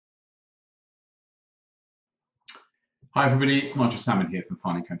Hi everybody, it's Nigel.salmon here from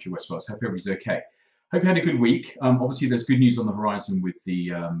Fine and Country West Wales. Hope everybody's okay. Hope you had a good week. Obviously, there's good news on the horizon with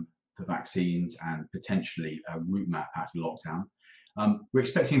the vaccines and potentially a route map out of lockdown. We're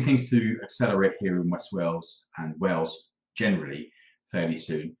expecting things to accelerate here in West Wales and Wales generally fairly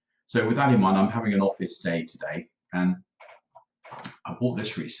soon. So with that in mind, I'm having an office day today, and I bought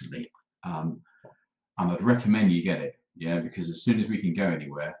this recently, and I'd recommend you get it, yeah, because as soon as we can go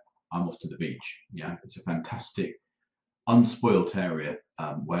anywhere, I'm off to the beach. Yeah, it's a fantastic unspoilt area,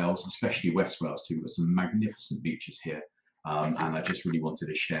 Wales, especially West Wales too. We've got some magnificent beaches here, and I just really wanted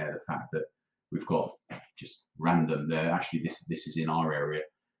to share the fact that we've got just random there. Actually, this is in our area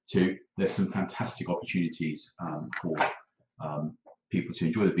too. There's some fantastic opportunities for people to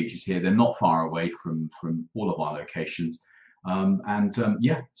enjoy the beaches here. They're not far away from all of our locations, and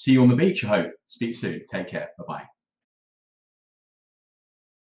yeah, see you on the beach. I hope. Speak soon. Take care. Bye bye.